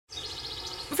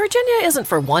Virginia isn't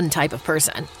for one type of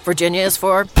person. Virginia is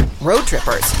for road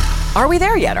trippers. Are we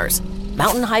there yeters?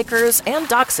 Mountain hikers and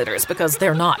dock sitters because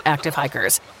they're not active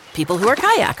hikers. People who are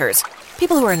kayakers.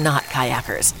 People who are not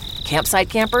kayakers. Campsite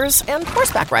campers and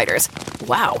horseback riders.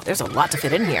 Wow, there's a lot to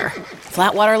fit in here.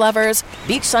 Flatwater lovers,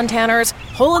 beach suntanners,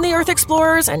 hole-in-the-earth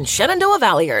explorers, and Shenandoah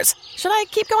Valleyers. Should I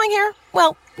keep going here?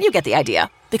 Well, you get the idea.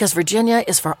 Because Virginia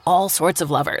is for all sorts of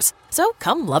lovers. So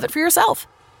come love it for yourself.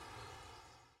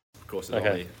 Of course, it's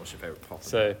Ollie. What's your favourite pop?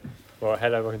 So,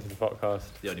 hello, welcome to the podcast.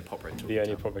 The only pop rating. The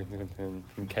only pop rating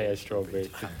from K.A. Strawberry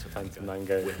to Phantom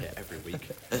Mango. We're here every week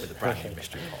with a brand new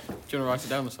mystery pop. Do you want to write it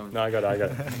down or something? No, I got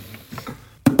it.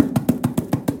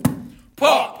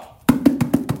 Pop!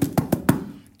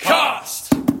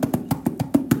 Cast!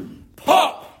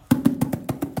 Pop!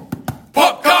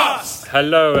 Popcast!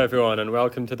 Hello, everyone, and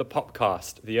welcome to the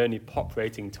Popcast, the only pop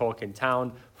rating talk in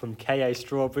town. From K.A.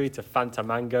 Strawberry to Fanta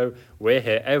Mango, we're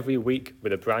here every week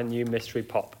with a brand new mystery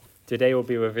pop. Today we'll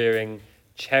be reviewing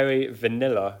Cherry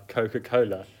Vanilla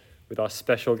Coca-Cola with our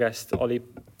special guest, Ollie.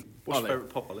 What's your favourite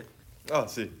pop, Ollie? Oh,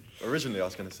 see, originally I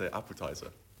was going to say appetizer,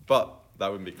 but that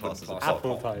wouldn't be classed as a pop.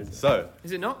 Appetizer. So,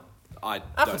 Is it not?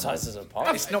 Appetizers are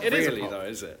pop. It's not really, though,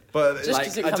 is it? but Just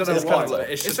 'cause it I comes don't in know a why, bottle. but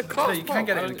it's just a class you can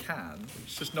get it pop, in a can.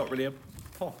 It's just not really a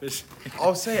pop, is it?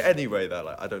 I'll say it anyway though.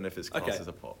 Like I don't know if it's classed Okay. as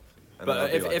a pop. And then I'll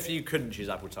But be like- if you couldn't choose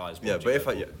appetizer, yeah, but if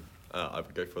I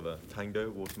would go for the tango,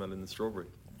 watermelon, and strawberry.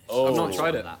 I've not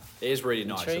tried it. It is really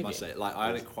nice, I Intriguing. must say. Like I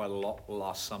had it quite a lot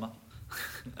last summer,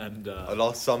 and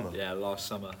Last summer. yeah, last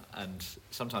summer, and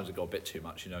sometimes it got a bit too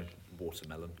much. You know,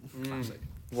 watermelon, classic.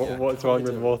 What's wrong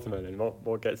with watermelon?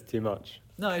 What gets too much?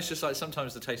 No, it's just like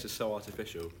sometimes the taste is so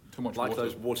artificial. Too much like water.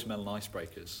 those watermelon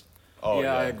icebreakers. Oh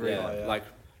Yeah, I agree. Yeah, like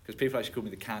because people actually call me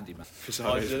the candy man because I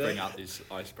always bring out these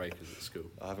icebreakers at school.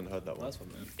 I haven't heard that one.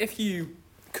 If you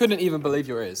couldn't even believe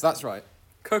your ears, that's right.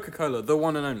 Coca-Cola, the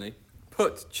one and only,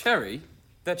 put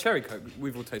their cherry Coke,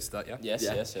 we've all tasted that, yeah? Yes,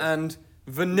 Yeah. yes. And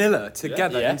vanilla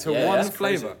together Yeah, into yeah, one that's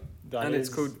flavour. That And is-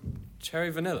 it's called cherry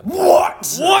vanilla.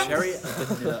 Cherry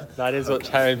vanilla. That is what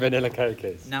Cherry Vanilla Coke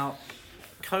is. Now,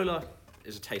 cola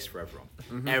is a taste for everyone.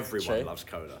 Everyone True. loves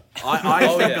cola.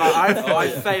 I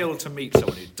fail to meet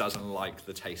someone who doesn't like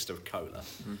the taste of cola.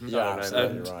 You're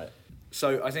absolutely right.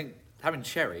 So I think having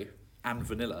cherry and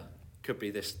vanilla could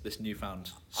be this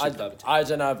newfound superlative. I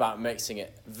don't know about mixing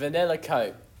it. Vanilla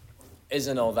Coke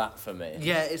isn't all that for me.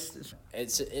 Yeah, it's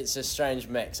It's a strange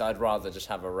mix. I'd rather just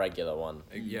have a regular one.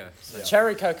 Yeah.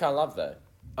 Cherry Coke I love though.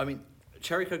 I mean,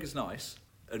 cherry Coke is nice,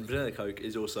 and vanilla Coke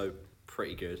is also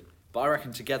pretty good. But I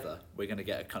reckon together we're going to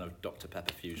get a kind of Dr.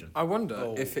 Pepper fusion. I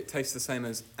wonder if it tastes the same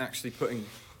as actually putting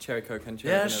cherry Coke and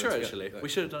cherry Yeah, vanilla sure, together. actually. Like, We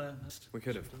should have done it. We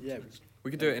could have. Yeah,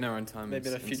 We could do it in our own time. maybe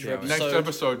in a and future see how it- episode. Next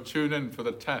episode, tune in for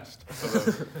the test for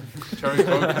the cherry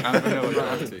coke and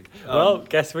vanilla coke. Well,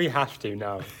 guess we have to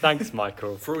now. Thanks,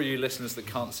 Michael. For all you listeners that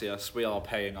can't see us, we are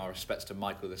paying our respects to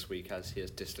Michael this week as he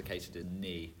has dislocated his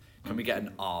knee. Can we get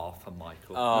an R for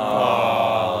Michael?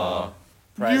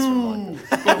 Praise for mine.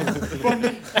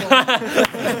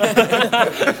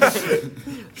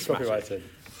 Copyrighted.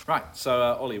 Right, so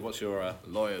Ollie, what's your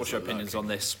opinions on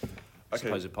this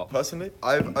supposed pop? Personally,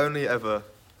 I've only ever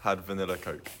had vanilla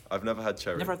Coke. I've never had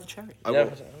cherry. Never had the cherry.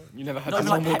 You never had Not even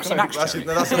like normal Pepsi Coke? Max Actually,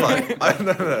 cherry. no, that's a lie.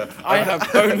 No. I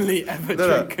have only ever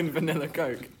No. drinking vanilla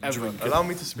Coke. Ever. Allow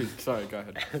me to speak. Sorry, go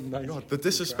ahead. God, the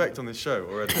disrespect on this show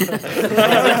already.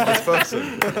 This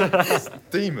person. This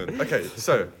demon. Okay,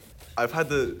 so I've had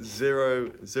the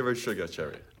zero sugar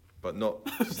cherry, but not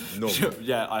just normal.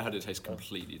 Yeah, I heard it taste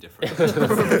completely different.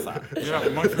 Yeah,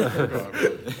 my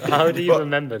favourite. How do you But-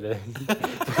 remember this?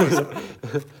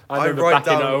 I I remember write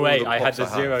back in down all 08, the I had pops the I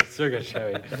have. zero sugar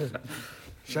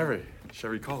cherry.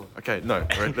 Sherry cola. Okay, no,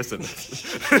 right, listen.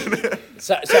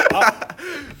 So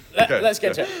Okay, let's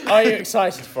get to it. Are you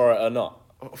excited for it or not?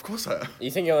 Of course I am.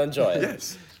 You think you'll enjoy it?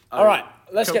 Yes. All right,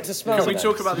 let's get to smells. Can we then.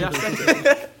 talk about the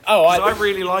aesthetic? Oh, I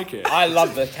really like it. I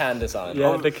love the can design.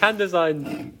 Yeah, the can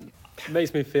design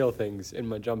makes me feel things in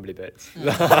my jumbly bits.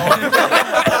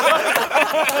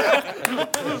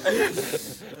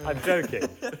 I'm joking.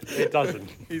 It doesn't.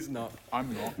 He's not.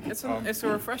 I'm not. It's a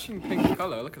refreshing pink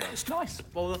colour. Look at that. It's nice.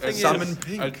 Well, the thing Salmon is,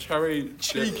 pink. A cherry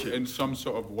dipped in some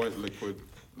sort of white liquid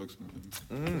looks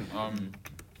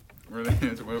really,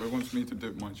 it wants me to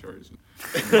dip my cherries.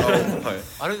 Oh,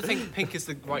 I don't think pink is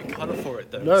the right colour for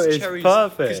it, though. No, it's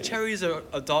perfect. Because cherries are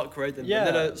a dark red, and Yeah,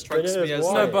 vanilla strikes vanilla's me as...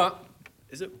 white. No, but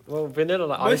Is it? Well, vanilla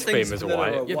like Most ice cream things is vanilla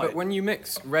white. are yeah, white. but when you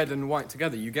mix red and white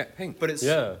together, you get pink. But it's...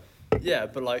 Yeah. Yeah,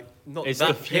 but like, not It's that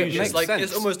the pink. fusion. It's like, Makes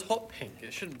it's sense. almost hot pink.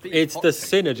 It shouldn't be It's hot the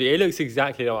pink. synergy. It looks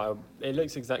exactly like it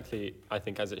looks exactly, I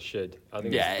think, as it should. I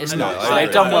think Yeah, it's No, nice. I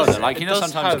They've done well agree. though. Like, you It know,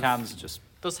 does sometimes have- cans are just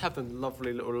does have a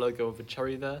lovely little logo of a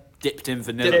cherry there. Dipped in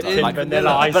vanilla. Dipped in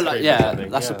vanilla ice but, cream or yeah, something,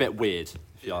 that's yeah. a bit weird,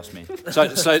 if you ask me.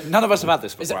 So none of us have had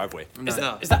this before, have we? Is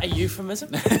that a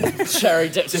euphemism? Cherry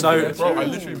dipped in So, Bro, I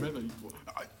literally meant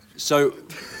that. so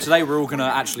today we're all going to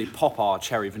actually pop our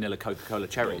cherry vanilla Coca-Cola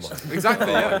cherries.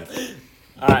 Exactly, yeah.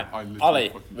 All right, I literally Ollie,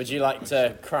 fucking- would you like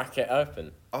to crack it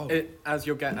open? As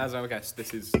our guest,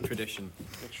 this is tradition.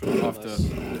 After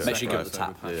Make sure you give it a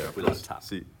tap. Yeah, We like to tap.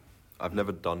 See, I've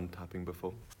never done tapping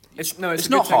before. It's It's a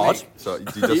good not hard. technique. So you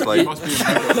just like. Must be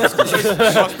a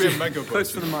mega. Must be a mega.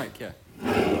 Close for the mic, yeah.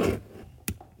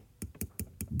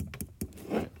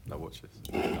 Now watch this.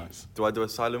 Nice. Do I do a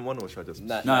silent one or should I just?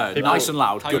 No. No, People- nice and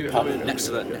loud. How Good you- pop. how you- Next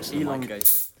to the mic. Elongate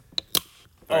it.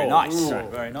 Very Oh, nice. ooh.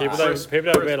 Very nice.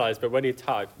 People don't realise, but when he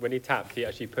tapped, he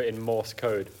actually put in Morse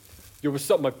code. Yo, what's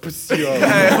up, my pussy? Listen,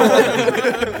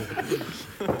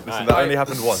 that only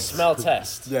happened once. Smell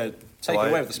test. Yeah. Take it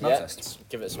away with the smell Yeah. tests.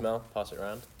 Give it a smell. Pass it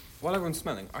around. While everyone's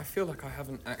smelling, I feel like I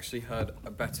haven't actually heard a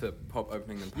better pop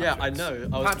opening than Yeah, Patrick's. I know.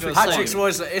 I was Patrick's gonna Patrick's say.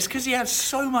 voice, it's because he has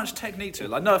so much technique to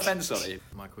it. Like, no offence, Ollie.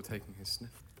 Michael taking his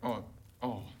sniff. Oh.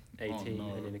 18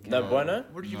 no. and in a can. No bueno?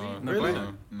 What did you No, mean? no, Really?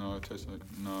 no, it tastes like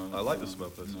no. I like the smell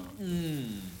personally.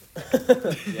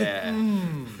 No. Yeah.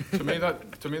 To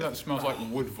me that smells like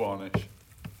wood varnish.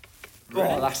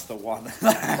 Oh, that's the one.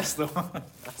 That's the one.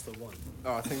 That's the one.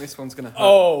 Oh, I think this one's gonna hurt.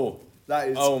 Oh, That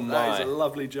is, Oh that is my. a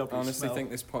lovely job. I honestly think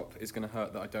this pop is gonna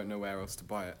hurt that I don't know where else to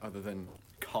buy it other than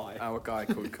Kai. our guy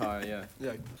called Kai. Yeah.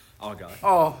 Yeah. Our guy.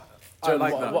 Oh, I John,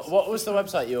 like that. what was the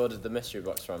website you ordered the mystery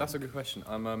box from? That's a good question.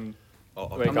 I'll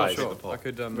Wait, I'm not guys, sure. the pop. I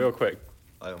could. Real quick,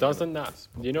 I don't doesn't that?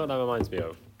 You know what that reminds me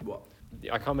of? What?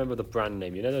 I can't remember the brand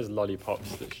name. You know those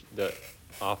lollipops that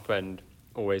our friend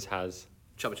always has?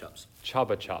 Chubba Chups.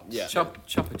 Chubba Chups. Yeah.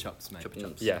 Chopper chops, mate. Chubba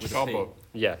Chups. Yes. Chubba.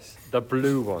 Yes. The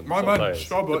blue ones. My of man those.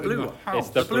 Chubba in blue the one. house. It's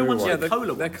the blue blue ones, one. yeah, They're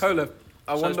cola They're ones. cola. I So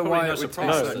it's wonder probably why no it would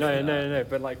surprise taste No, that- like no.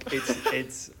 But like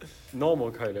it's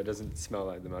normal cola doesn't smell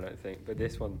like them. I don't think. But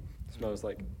this one smells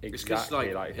like It's because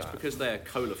exactly like it's that. because they're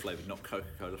cola flavored, not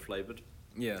Coca-Cola flavored.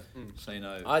 Yeah. So you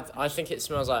know. I think it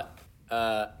smells like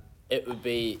it would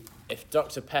be if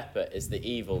Dr Pepper is the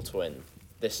evil twin.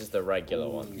 This is the regular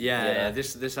one. Yeah, You know? yeah.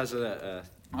 This has a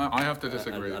I have to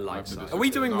disagree. a I light have to side. disagree. Are we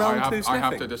doing No, round I have, two I have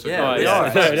sniffing? to disagree. Yeah, we no,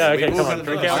 are. no, okay, We've come all on. got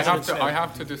Bring it. it I on. have to disagree. I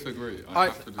have to disagree.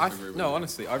 with No, you.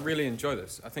 honestly, I really enjoy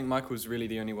this. I think Michael's really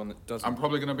the only one that doesn't. I'm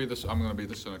probably gonna be the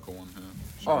cynical one here.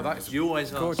 Oh, Sorry. that's You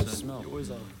always are. gorgeous so- smell.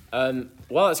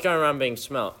 While it's going around being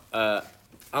smelt, I'd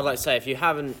like to say if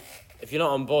you're not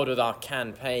on board with our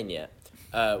campaign yet,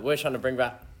 we're trying to bring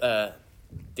back the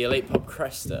Elite Pop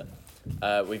Cresta.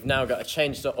 We've now got a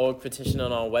change.org petition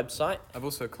on our website. I've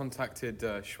also contacted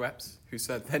Schweppes, who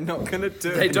said they're not going to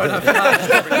do They it. don't have plans.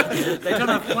 To bring it, they don't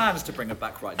have plans to bring it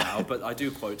back right now. But I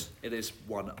do quote: "It is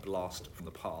one blast from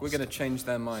the past." We're going to change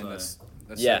their mind. So-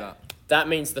 Let's say Yeah, that. that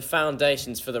means the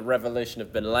foundations for the revolution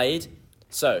have been laid.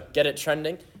 So get it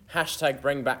trending. Hashtag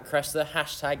bring back Cresta.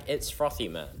 Hashtag it's frothy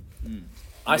man.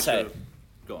 I Make say, sure-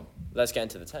 Go on. let's get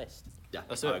into the taste. Yeah,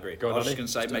 Let's I do it. agree. Go on, I was Ollie.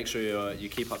 just going to say, make sure you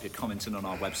keep up your commenting on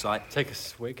our website. Take a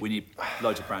swig. We need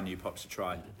loads of brand new pops to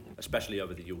try, especially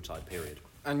over the Yuletide period.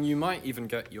 And you might even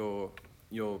get your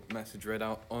message read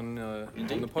out on the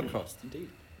podcast. Indeed.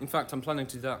 In fact, I'm planning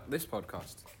to do that this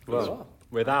podcast. Well,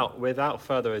 without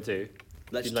further ado,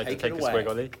 Let's you'd like to take take it a away. swig,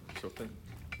 Ollie?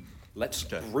 Let's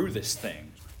Okay. brew this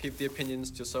thing. Keep the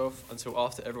opinions to yourself until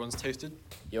after everyone's tasted.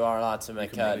 You are allowed to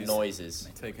make can release- noises.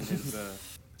 Taking his.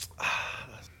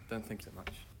 Don't think so much.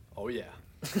 Oh yeah.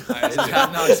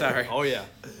 No, sorry. Oh yeah.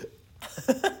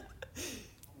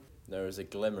 There is a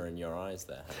glimmer in your eyes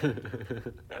there.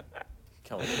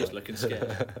 Come on, Just boy. looking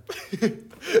scared.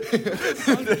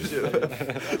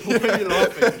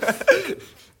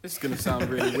 This is going to sound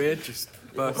really weird. Just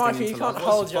bursting Michael, you into can't laugh.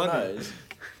 hold your nose.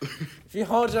 If you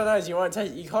hold your nose, you won't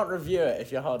taste. You can't review it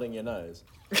if you're holding your nose.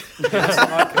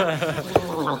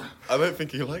 I don't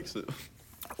think he likes it.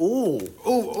 Oh,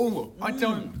 I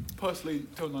don't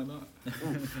like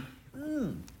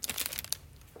that.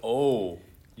 Oh,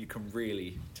 You can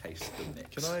really taste the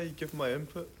mix. Can I give my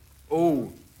input?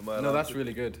 Oh, Am I no, allowed that's to?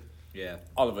 really good. Yeah.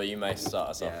 Oliver, you may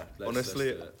start us off. Yeah. Honestly,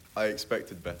 let's do it. I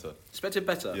expected better. Expected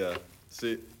better. Yeah.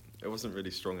 See, it wasn't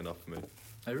really strong enough for me.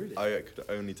 Oh really? I could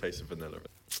only taste the vanilla.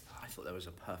 I thought there was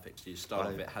a perfect. You start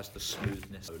off. It has the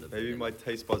smoothness. Of Maybe my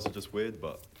taste buds are just weird,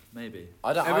 but maybe.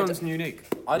 Everyone's unique.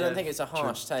 I don't Yeah, think it's a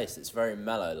harsh taste. It's very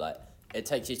mellow. Like it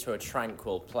takes you to a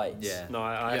tranquil place. Yeah. No,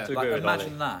 I Yeah, have to Like agree with imagine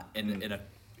Ollie. that in a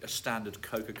standard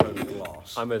Coca-Cola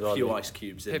glass. I'm with a few Ollie. ice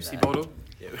cubes in Pepsi there. bottle.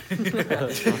 No,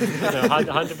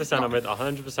 100%. I'm with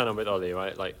 100%. I'm with Ollie.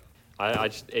 Right, like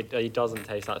It doesn't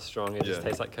taste that strong. It just Yeah.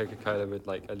 tastes like Coca-Cola with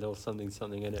like a little something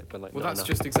in it, but like Well, not that's enough.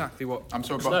 just exactly what I'm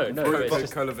sorry, but No, it's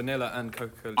just, Coca-Cola vanilla and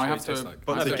Coca-Cola I cherry have to- taste like.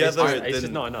 But no, together it's, it it's just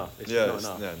didn't. not enough. It's Yeah, just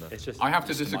not it's- enough. yeah, no. It's just. I have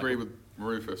to disagree with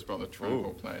Rufus about the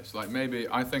transport place. Like maybe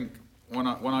I think when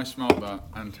I smelled that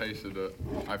and tasted it,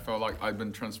 I felt like I'd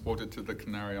been transported to the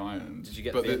Canary Islands. Did you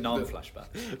get But Vietnam flashback?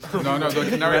 No, the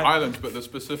Canary Islands, but the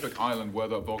specific island where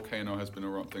the volcano has been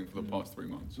erupting for the past 3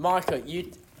 months. Michael,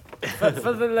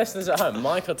 for the listeners at home,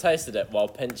 Michael tasted it while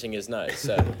pinching his nose.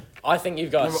 So I think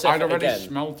you've got to sip I'd it already again.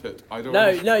 smelt it.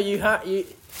 No, you.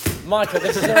 Michael,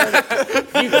 this is already,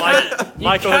 you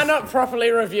cannot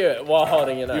properly review it while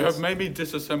holding your nose. You have made me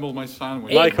disassemble my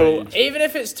sandwich. Michael- Even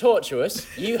if it's tortuous,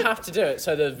 you have to do it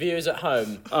so the viewers at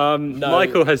home know.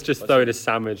 Michael has just thrown his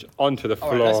sandwich onto the All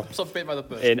right, floor let's stop beating by the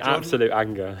bush. in Jordan, absolute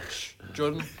anger.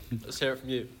 Jordan, let's hear it from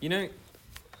you. You know,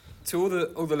 to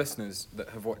all the listeners that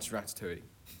have watched Ratatouille,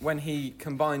 when he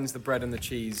combines the bread and the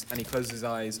cheese and he closes his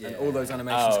eyes and all those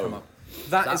animations Oh. come up,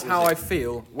 that is how I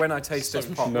feel when I taste this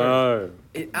pop. No.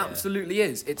 It absolutely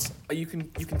is. It's you can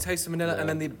taste the vanilla and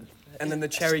then the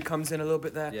cherry comes in a little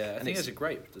bit there. Yeah, I and think he it's has a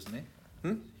grape, doesn't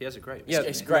he? He has a grape. yeah,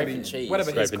 It's grape maybe and cheese.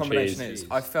 Whatever Grape his and combination cheese. is,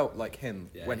 I felt like him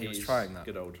Yeah, when he was he's trying that.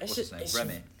 Good old, It's what's his just- name?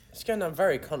 Remy. It's going down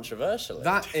very controversial.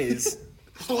 That is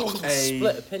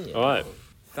Split opinion. All right.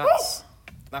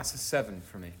 that's a 7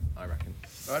 for me, I reckon.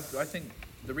 I think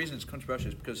the reason it's controversial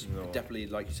is because it definitely,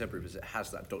 like you said, Rufus, it has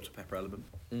that Dr Pepper element.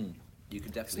 You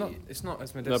could definitely. It's not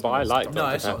as No, medicinal. but I as like Dr. No,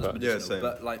 Dr. it's not as Pepper. medicinal, Yeah, same.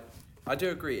 but like, I do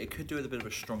agree, it could do with a bit of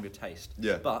a stronger taste.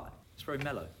 Yeah. But it's very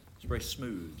mellow. It's very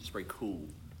smooth. It's very cool.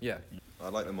 Yeah. I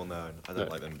like them on their own. I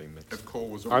don't like them being mixed. If Cole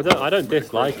was I don't with a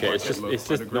dislike question it. It's like just look, it's I'd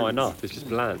just agree not with enough. It's just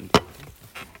bland.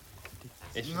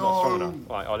 It's just not strong enough.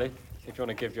 Right, Ollie, if you want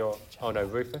to give your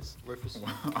Rufus.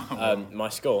 My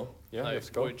score. Yeah, No, let's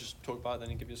go. we just talk about it, then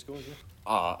you give your scores,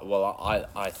 yeah? Well,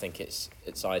 I think it's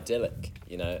idyllic.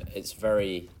 You know, it's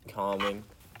very calming.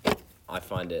 I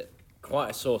find it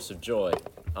quite a source of joy.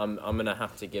 I'm gonna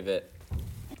have to give it.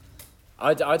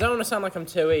 I don't want to sound like I'm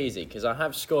too easy because I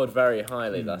have scored very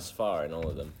highly thus far in all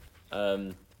of them.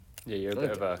 Yeah, you're a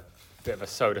bit of a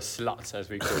soda slut, as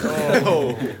we call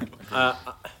it.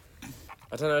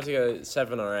 I don't know if to go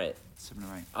 7 or 8. 7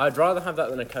 or 8. I'd rather have that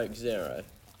than a Coke Zero,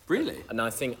 Really? and I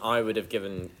think I would have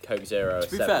given Coke Zero a To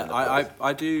be 7. fair,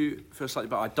 I do feel slightly,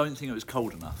 but I don't think it was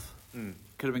cold enough.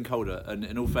 Could have been colder. And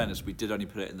in all fairness, we did only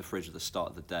put it in the fridge at the start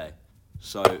of the day.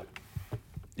 So,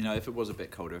 you know, if it was a bit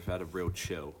colder, if it had a real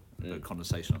chill, the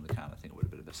condensation on the can, I think it would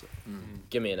have been a bit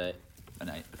Give me an 8. an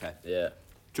 8. Okay. Yeah.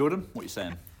 Jordan, what are you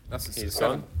saying? That's a He's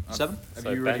 7. gone. 7? Have So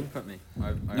you really Ben? put me? No,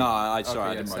 I okay, sorry, I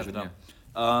yeah, didn't write it 7,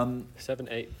 down. 7,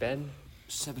 8, Ben.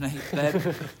 7, 8,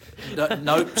 Ben.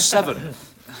 No, 7.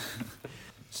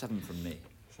 7 from me.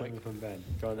 7 from Ben.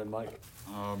 Go on then, Mike.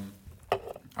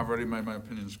 I've already made my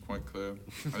opinions quite clear.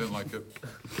 I didn't like it.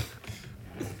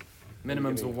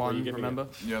 Minimum's a What are 1, you giving remember?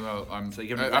 Yeah, no, I'm. So you're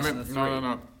giving it I less mean, than a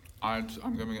no. 3?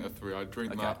 I'm giving it a 3. I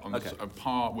drink Okay, that on okay. a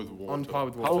par with water. On par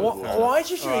with water. Why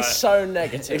did you be so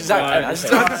negative?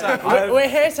 Exactly. We're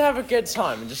here to have a good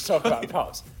time and just talk about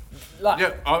pops. Like,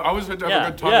 Yeah, I was going to have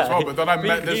a good time as well, but then I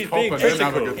met this pop and didn't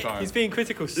have a good time. He's being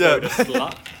critical, soda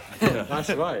slut. That's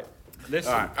right.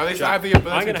 Listen, At least I have the I'm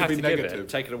ability gonna to have be to give it. negative.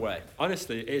 Take it away.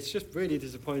 honestly, it's just really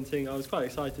disappointing. I was quite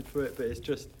excited for it, but it's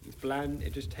bland.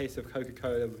 It just tastes of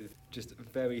Coca-Cola with just a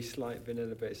very slight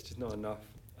vanilla, but it's just not enough.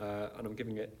 And I'm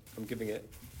giving it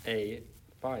a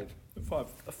 5. 5.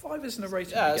 A 5 isn't a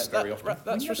rating Yeah, we get very often.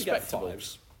 that's We never get respectable.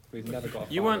 5s. We've never got.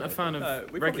 A You 5 weren't a rating. fan of No,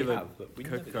 we probably regular have, but we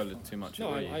never get Coca-Cola too much.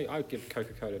 No, were you? I would give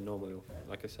Coca-Cola normal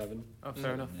like a 7. Oh,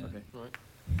 fair enough. Yeah. Okay. Right.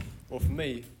 Well, for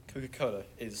me, Coca-Cola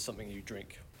is something you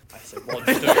drink. I say 1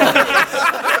 to 2.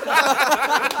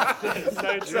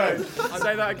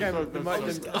 Say that again. The mic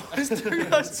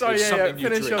didn't. Sorry, It's yeah, something you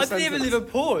finish drink. your I sentence. didn't even leave a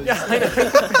pause.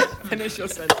 Finish your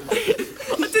sentence.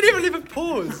 I didn't even leave a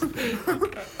pause.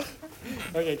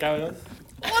 Okay, carry on.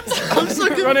 I'm so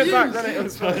confused. Run it back. It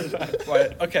was fine.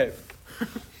 Right, okay.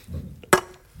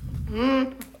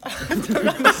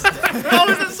 How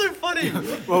is that so funny?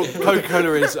 Well,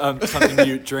 Coca-Cola is something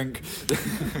you drink.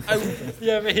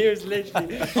 Yeah, but he was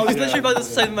literally. I was literally about to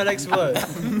say my next word.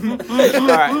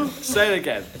 Alright, say it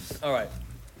again. Alright,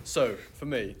 so for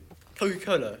me,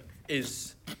 Coca-Cola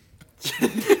is.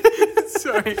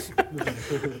 Sorry.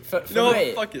 For No,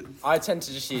 me, fuck it. I tend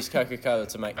to just use Coca-Cola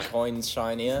to make coins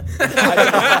shinier.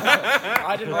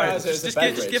 I didn't realise it was Just a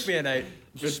beverage. give me an 8.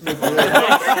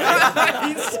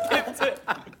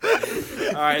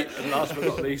 Alright, and last but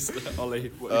not least, Ollie,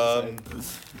 what are you saying?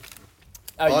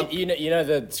 Oh, you know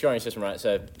the scoring system, right?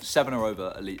 So 7 or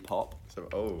over, elite pop.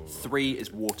 So, 3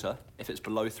 is water. If it's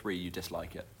below 3, you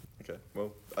dislike it. Okay,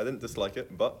 well, I didn't dislike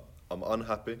it, but I'm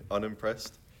unhappy,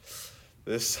 unimpressed.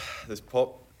 This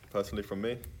pop, personally from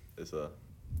me, is a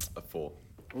 4.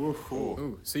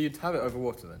 Ooh, so you'd have it over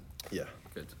water then? Yeah.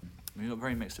 Good. We've got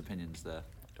very mixed opinions there.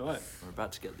 Right. We're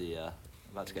about to get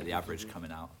the average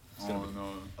coming out. Oh no.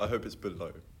 I hope it's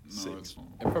below No, 6. it's not.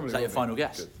 It probably Is that your will be. final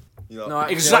guess? Good. You know, No,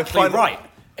 actually, Exactly right.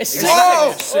 It's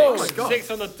Exactly. six. Oh my god.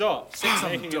 6 on the dot. 6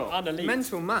 on the making dot. it unelite.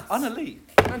 Mental maths. Unelite.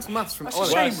 Mental maths from That's a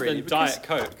Oliver. shame, Worse really, than Diet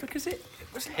Coke. Because it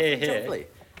was Here, here. lovely.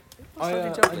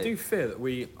 I do fear that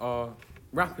we are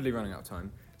rapidly running out of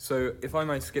time. So if I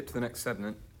may skip to the next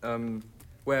segment,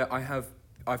 where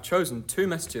I've chosen 2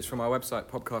 messages from our website,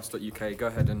 popcast.uk. Go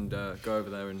ahead and go over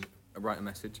there and write a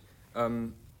message.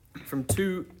 From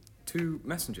two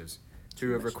messengers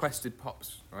who have requested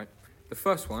pops, right? The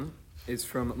first one is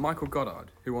from Michael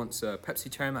Goddard, who wants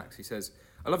Pepsi Cherry Max. He says,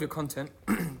 I love your content.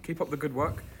 Keep up the good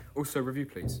work. Also, review,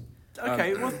 please.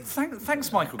 Okay, well,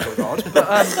 thanks, Michael Goddard. But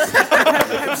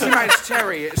Pepsi Max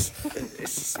Cherry,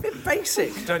 it's a bit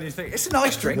basic, don't you think? It's a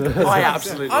nice drink. I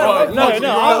absolutely.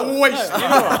 No, always.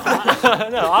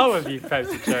 I'll review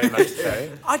Pepsi Cherry Max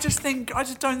Cherry. I just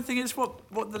don't think it's what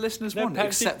the listeners No, want, Pepsi-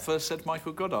 except for said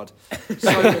Michael Goddard.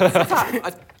 So,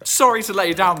 sorry to let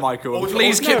you down, Michael.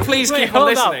 Please keep on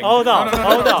listening. Hold No,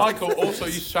 on. Michael, also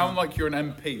you sound like you're an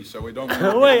MP, so we don't.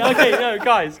 Wait, okay, no,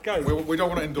 guys. We don't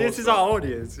want to endorse. This is that. our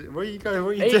audience. Where are you going? What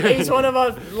are you doing? He's one of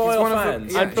our loyal one of the-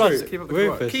 fans. yeah, And plus, true. Keep up the good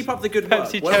work. Rufus. Keep up the good work.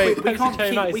 Pepsi Well, Cherry- we Pepsi can't Cherry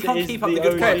keep Max we can't is keep up the the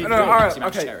good OG work. drink. No, all right, Pepsi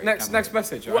Max okay. Cherry, Next can we?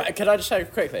 message. All What, right. could I just say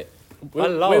quickly? I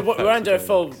love We're Pepsi under a Cherry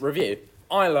full Max. review.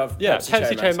 I love Yeah,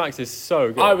 Pepsi Cherry Max is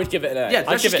so good. I would give it an 8. Yeah, let's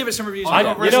give just it- give it some reviews. I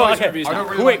now. don't, you know what? Okay, Reviews now.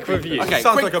 really quick like review. Okay,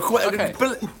 Sounds quick, like a-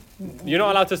 quick, You're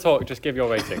not allowed to talk. Just give your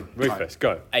rating. Rufus,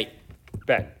 go. 8.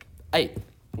 Ben. 8.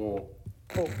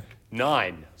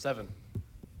 9. 7.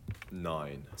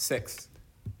 9. 6.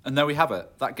 And there we have it.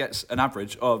 That gets an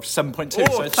average of 7.2.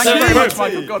 Oh, So thank you very much, 7.2.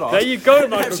 Michael Goddard. There you go,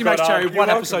 Michael Pepsi Max Goddard. Cherry, You're one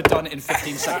welcome. episode done in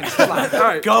 15 seconds flat. All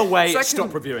right. Go away, Second-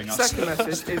 stop reviewing us. Second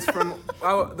message is from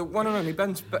the one and only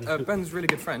Ben's really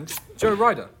good friend, Joe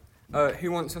Ryder,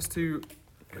 who wants us to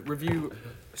review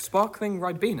sparkling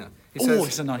Ribena. He Oh, says,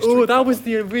 it's a nice Oh, drink. that was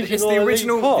the original. it's the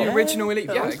original, Elite Pop. the original elite.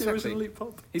 That Yeah, was the exactly. original Elite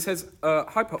Pop. He says,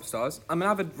 "Hi Popstars, I'm an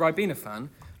avid Ribena fan,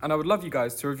 and I would love you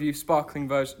guys to review the sparkling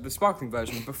version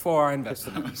before I invest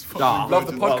in it. Love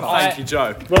the podcast. Thank you,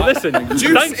 Joe. Well, listen.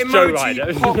 Juice thanks, Joe emoji,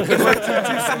 Ryder. pop emoji,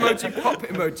 juice emoji, pop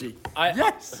emoji.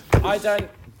 Yes.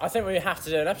 I think we have to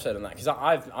do an episode on that because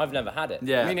I've never had it.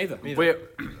 Yeah. Me neither.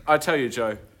 I tell you,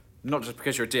 Joe, not just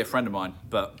because you're a dear friend of mine,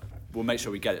 but we'll make sure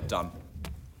we get it done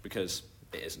because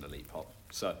it is an elite pop.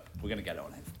 So we're going to get it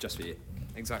on it just for you.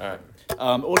 Exactly.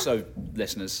 Also,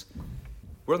 listeners,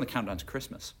 we're on the countdown to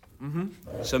Christmas. Mm-hmm.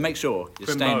 So make sure you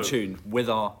stay in Promote. tune with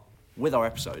our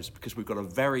episodes because we've got a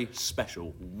very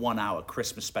special 1-hour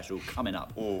Christmas special coming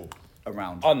up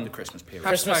around On the Christmas period.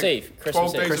 Christmas Eve.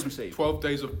 12 days, Christmas Eve. 12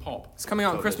 days of pop. It's coming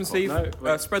out on Christmas Eve.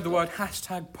 No, Spread the word.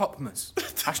 #Popmas.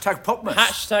 Hashtag Popmas.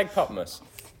 Hashtag Popmas.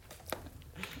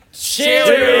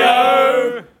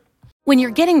 Cheerio! When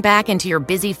you're getting back into your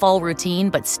busy fall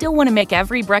routine but still want to make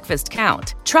every breakfast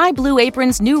count, try Blue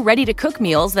Apron's new ready-to-cook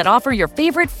meals that offer your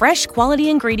favorite fresh quality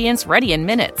ingredients ready in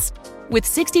minutes. With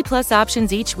 60-plus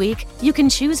options each week, you can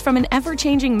choose from an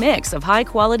ever-changing mix of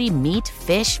high-quality meat,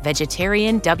 fish,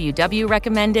 vegetarian, WW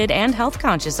recommended, and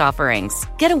health-conscious offerings.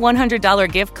 Get a $100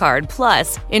 gift card,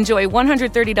 plus enjoy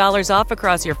 $130 off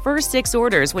across your first 6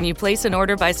 orders when you place an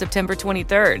order by September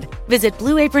 23rd. Visit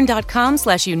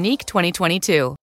blueapron.com/unique2022.